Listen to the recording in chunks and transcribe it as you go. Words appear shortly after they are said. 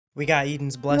We got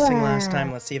Eden's Blessing last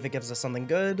time. Let's see if it gives us something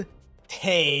good.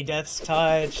 Hey, Death's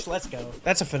Touch. Let's go.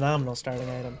 That's a phenomenal starting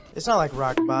item. It's not like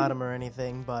rock bottom or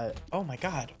anything, but oh my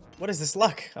god. What is this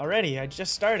luck already? I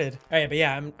just started. All right, but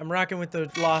yeah, I'm rocking with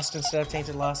the Lost instead of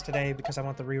Tainted Lost today because I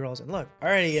want the rerolls. And look,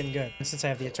 already getting good. And since I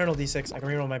have the Eternal D6, I can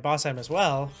reroll my boss item as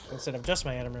well instead of just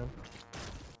my item room.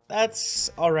 That's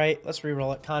all right. Let's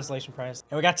reroll it. Constellation prize.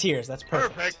 And we got tiers. That's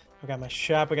perfect. We got my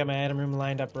shop. We got my item room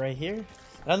lined up right here.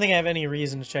 I don't think I have any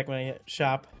reason to check my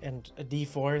shop and a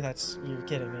D4. That's, you're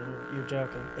kidding me. You're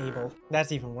joking. Able.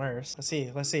 That's even worse. Let's see.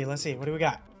 What do we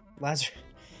got?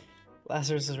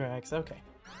 Lazarus's Rags. Okay.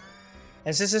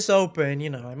 And since it's open, you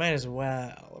know, I might as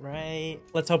well, right?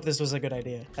 Let's hope this was a good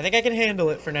idea. I think I can handle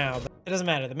it for now, but it doesn't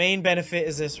matter. The main benefit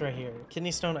is this right here.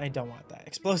 Kidney Stone, I don't want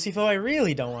that. Explosifo, I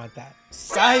really don't want that.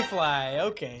 Psyfly,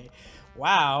 okay.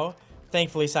 Wow.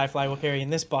 Thankfully, Psyfly will carry in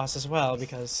this boss as well,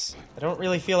 because I don't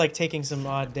really feel like taking some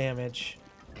odd damage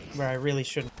where I really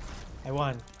shouldn't. I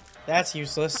won. That's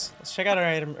useless. Let's check out our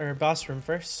item or boss room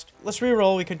first. Let's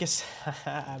reroll. We could get.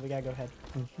 We gotta go ahead.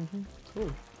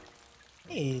 Ooh.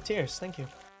 Hey, tears. Thank you.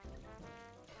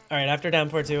 All right, after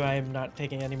Downpour 2, I am not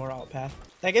taking any more alt path.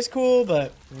 That gets cool,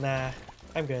 but nah,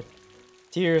 I'm good.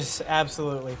 Tears,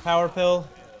 absolutely. Power pill.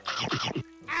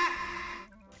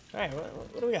 All right,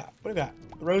 what do we got? What do we got?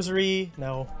 Rosary,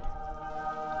 no.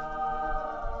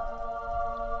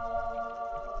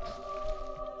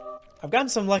 I've gotten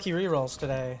some lucky rerolls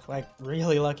today, like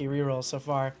really lucky rerolls so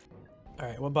far. All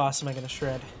right, what boss am I gonna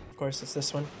shred? Of course, it's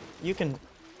this one. You can,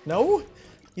 no?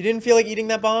 You didn't feel like eating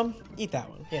that bomb? Eat that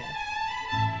one,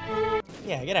 yeah.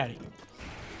 Yeah, get out of here.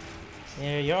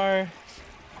 There you are.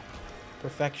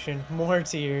 Perfection, more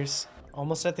tears.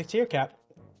 Almost at the tier cap.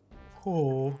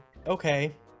 Ooh,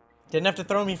 okay. Didn't have to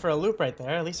throw me for a loop right there.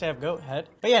 At least I have Goat Head.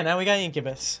 But yeah, now we got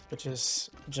Incubus, which is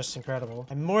just incredible.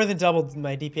 I more than doubled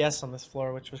my DPS on this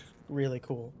floor, which was really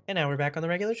cool. And now we're back on the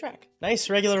regular track. Nice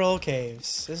regular old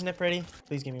caves. Isn't it pretty?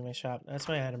 Please give me my shop. That's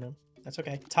my item room. That's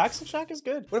okay. Toxic Shock is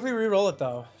good. What if we re-roll it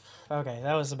though? Okay,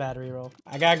 that was a bad re-roll.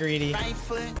 I got greedy.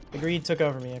 The greed took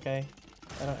over me, okay?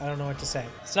 I don't know what to say.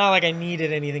 It's not like I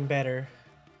needed anything better.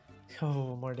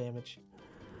 Oh, more damage.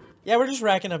 Yeah, we're just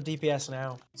racking up DPS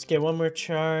now. Let's get one more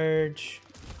charge.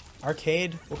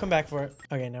 Arcade. We'll come back for it.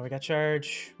 Okay, now we got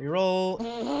charge.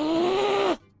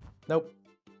 Reroll. Nope.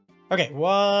 Okay,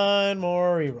 one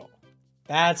more reroll.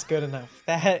 That's good enough.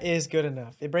 That is good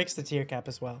enough. It breaks the tier cap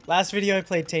as well. Last video I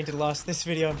played Tainted Lost. This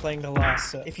video I'm playing the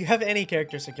Lost. So if you have any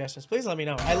character suggestions, please let me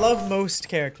know. I love most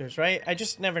characters, right? I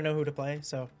just never know who to play.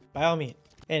 So by all means.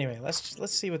 Anyway,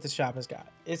 let's see what the shop has got.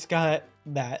 It's got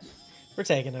that. We're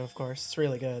taking it, of course. It's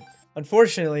really good.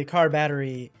 Unfortunately, car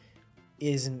battery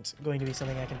isn't going to be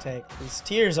something I can take. These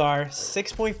tiers are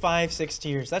 6.56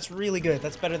 tiers. That's really good.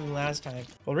 That's better than last time.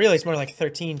 Well, really, it's more like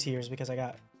 13 tiers because I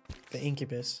got the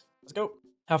Incubus. Let's go.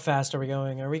 How fast are we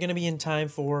going? Are we going to be in time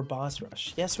for boss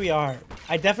rush? Yes, we are.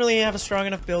 I definitely have a strong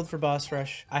enough build for boss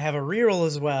rush. I have a reroll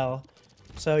as well.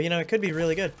 So, you know, it could be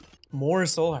really good. More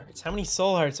soul hearts. How many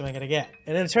soul hearts am I going to get?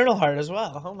 And an eternal heart as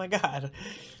well. Oh my god.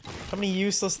 How many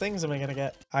useless things am I going to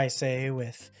get? I say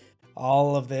with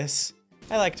all of this.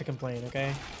 I like to complain,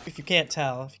 okay? If you can't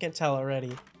tell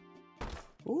already.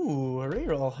 Ooh, a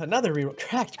reroll. Another reroll.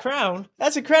 Cracked crown.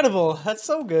 That's incredible. That's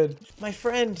so good. My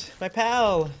friend. My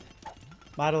pal.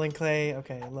 Modeling clay.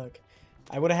 Okay, look.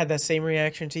 I would have had that same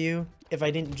reaction to you if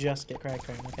I didn't just get cracked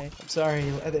crown, okay? I'm sorry.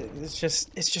 It's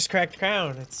just cracked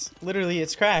crown. It's literally,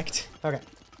 it's cracked. Okay.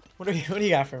 What do you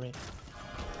got for me?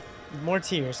 More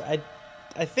tears.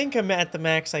 I think I'm at the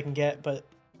max I can get, but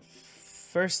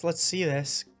first let's see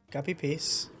this. Guppy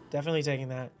piece. Definitely taking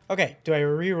that. Okay, do I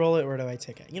re-roll it or do I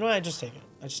take it? You know what? I just take it.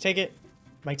 I just take it.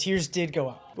 My tiers did go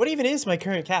up. What even is my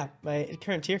current cap? My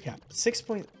current tier cap?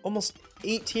 Almost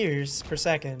 8 tiers per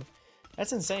second.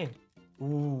 That's insane.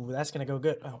 Ooh, that's gonna go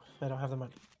good. Oh, I don't have the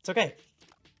money. It's okay.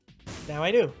 Now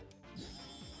I do.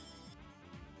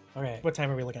 Okay, what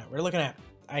time are we looking at? We're looking at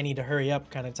I need to hurry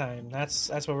up kind of time. That's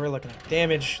what we're looking at.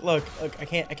 Damage. Look, I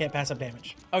can't pass up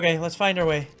damage. Okay, let's find our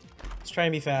way. Let's try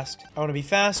and be fast. I want to be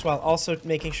fast while also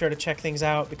making sure to check things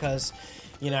out because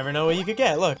you never know what you could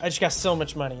get. Look, I just got so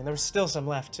much money and there was still some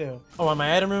left too. Oh, on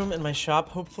my item room and my shop,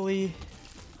 hopefully.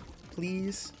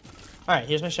 Please. All right,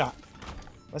 here's my shop.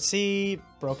 Let's see.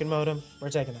 Broken modem. We're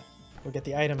taking that. We'll get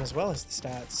the item as well as the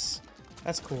stats.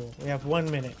 That's cool. We have 1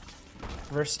 minute.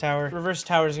 Reverse tower. Reverse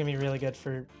tower is going to be really good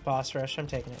for boss rush. I'm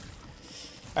taking it.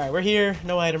 All right, we're here.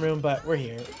 No item room, but we're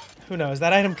here. Who knows?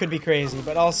 That item could be crazy,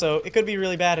 but also it could be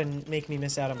really bad and make me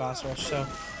miss out on boss rush. So,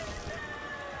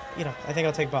 you know, I think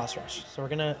I'll take boss rush. So we're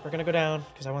gonna go down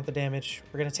because I want the damage.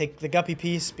 We're gonna take the Guppy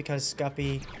piece because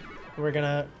Guppy. We're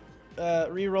gonna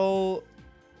re-roll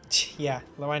Yeah,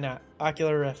 why not?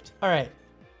 Ocular Rift. All right.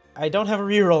 I don't have a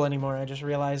reroll anymore, I just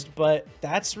realized, but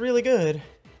that's really good.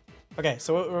 Okay,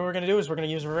 so what we're gonna do is we're gonna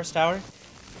use Reverse Tower.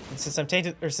 And since I'm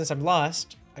tainted, or since I'm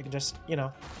lost, I can just, you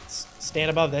know, stand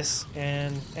above this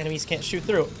and enemies can't shoot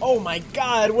through. Oh my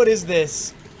god, what is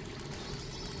this?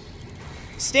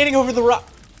 Standing over the rock.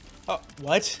 Oh,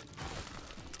 what?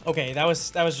 Okay, that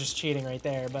was just cheating right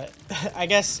there, but I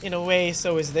guess in a way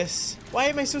so is this. Why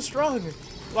am I so strong?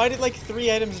 Why did like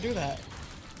 3 items do that?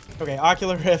 Okay,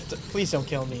 Ocular Rift, please don't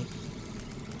kill me.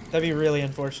 That'd be really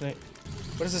unfortunate.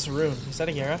 What is this rune? Is that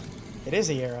a Yara? It is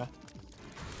a Yara.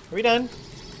 Are we done?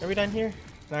 Are we done here?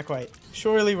 Not quite.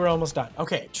 Surely we're almost done.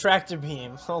 Okay, Tractor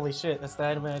Beam. Holy shit, that's the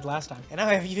item I had last time. And now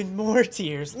I have even more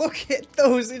tears. Look at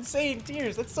those insane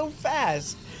tears. That's so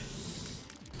fast.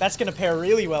 That's gonna pair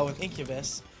really well with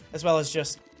Incubus, as well as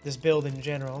just this build in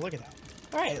general. Look at that.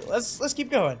 All right, let's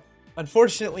keep going.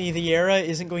 Unfortunately, the Yara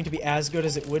isn't going to be as good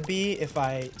as it would be if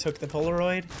I took the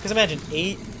Polaroid. Because imagine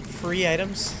 8 free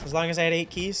items, as long as I had 8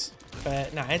 keys.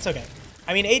 But nah, it's okay.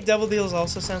 I mean, 8 double deals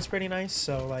also sounds pretty nice,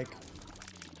 so like,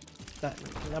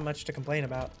 not much to complain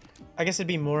about. I guess it'd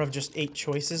be more of just 8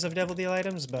 choices of devil deal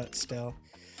items, but still.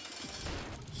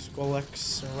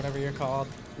 Skolix, or whatever you're called.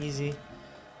 Easy.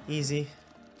 Easy.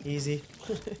 Easy.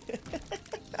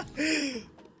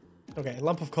 Okay,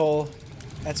 lump of coal.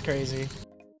 That's crazy.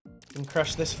 And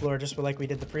crush this floor just like we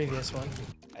did the previous one.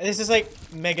 This is like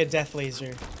mega death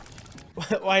laser.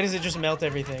 Why does it just melt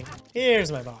everything? Here's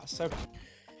my boss. Okay.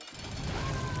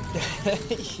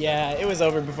 Yeah, it was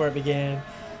over before it began.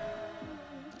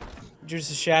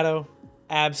 Judas' Shadow.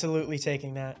 Absolutely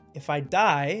taking that. If I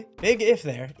die, big if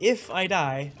there. If I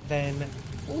die, then...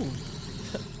 Ooh.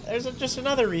 There's just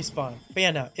another respawn. But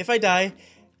yeah, no. If I die,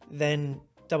 then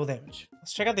double damage.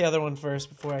 Let's check out the other one first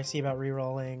before I see about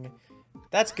rerolling.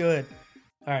 That's good.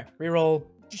 Alright, reroll.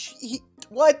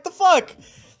 What the fuck?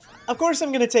 Of course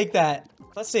I'm gonna take that.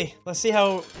 Let's see. Let's see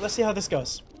how this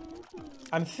goes.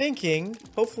 I'm thinking,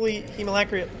 hopefully,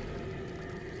 Hemolacria.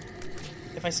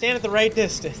 If I stand at the right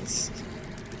distance.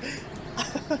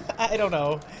 I don't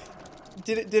know.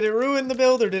 Did it ruin the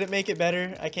build or did it make it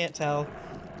better? I can't tell.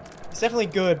 It's definitely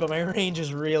good, but my range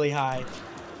is really high.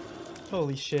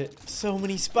 Holy shit. So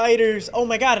many spiders. Oh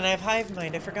my god, and I have Hive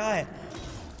Mind. I forgot.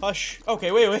 Hush.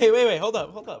 Okay, wait. Hold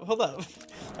up.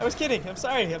 I was kidding. I'm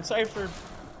sorry. I'm sorry for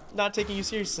not taking you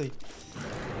seriously.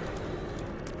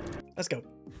 Let's go.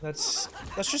 Let's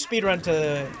just speedrun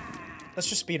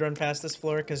past this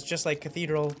floor, because just like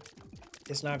Cathedral,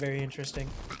 it's not very interesting.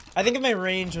 I think if my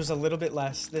range was a little bit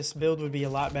less, this build would be a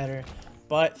lot better.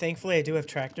 But thankfully I do have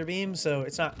Tractor Beam, so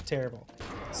it's not terrible.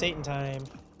 Satan time.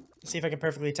 Let's see if I can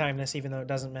perfectly time this, even though it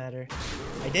doesn't matter.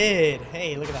 I did!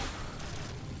 Hey, look at that.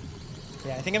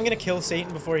 Yeah, I think I'm gonna kill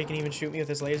Satan before he can even shoot me with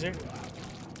his laser.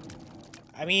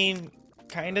 I mean,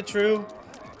 kinda true.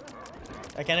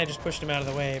 I kinda just pushed him out of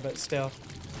the way, but still.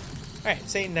 Alright,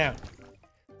 Satan down.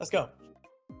 Let's go.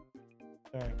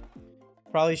 Alright.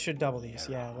 Probably should double these.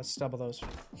 Yeah, let's double those.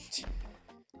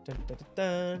 Okay,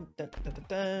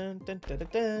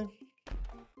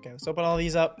 let's open all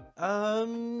these up. Nah,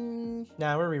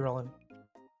 we're rerolling.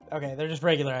 Okay, they're just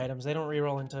regular items. They don't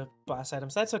reroll into boss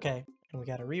items. That's okay. And we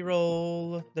got a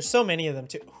reroll. There's so many of them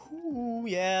too. Ooh,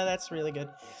 yeah, that's really good.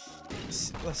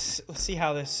 Let's see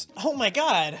how this. Oh my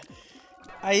god!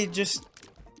 I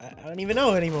don't even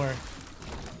know anymore.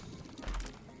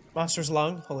 Monster's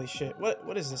Lung. Holy shit.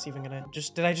 What is this even gonna?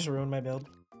 Did I just ruin my build?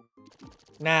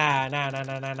 Nah.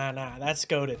 That's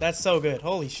goated. That's so good.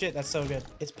 Holy shit, that's so good.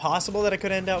 It's possible that I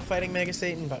could end up fighting Mega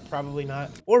Satan, but probably not.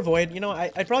 Or Void. You know,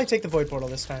 I'd probably take the Void Portal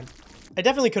this time. I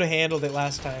definitely could have handled it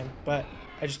last time, but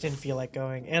I just didn't feel like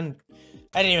going. And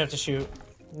I didn't even have to shoot.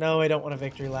 No, I don't want a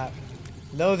victory lap.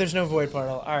 No, there's no Void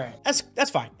Portal. Alright, that's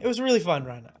fine. It was a really fun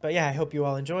run. But yeah, I hope you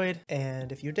all enjoyed. And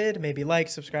if you did, maybe like,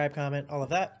 subscribe, comment, all of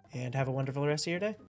that. And have a wonderful rest of your day.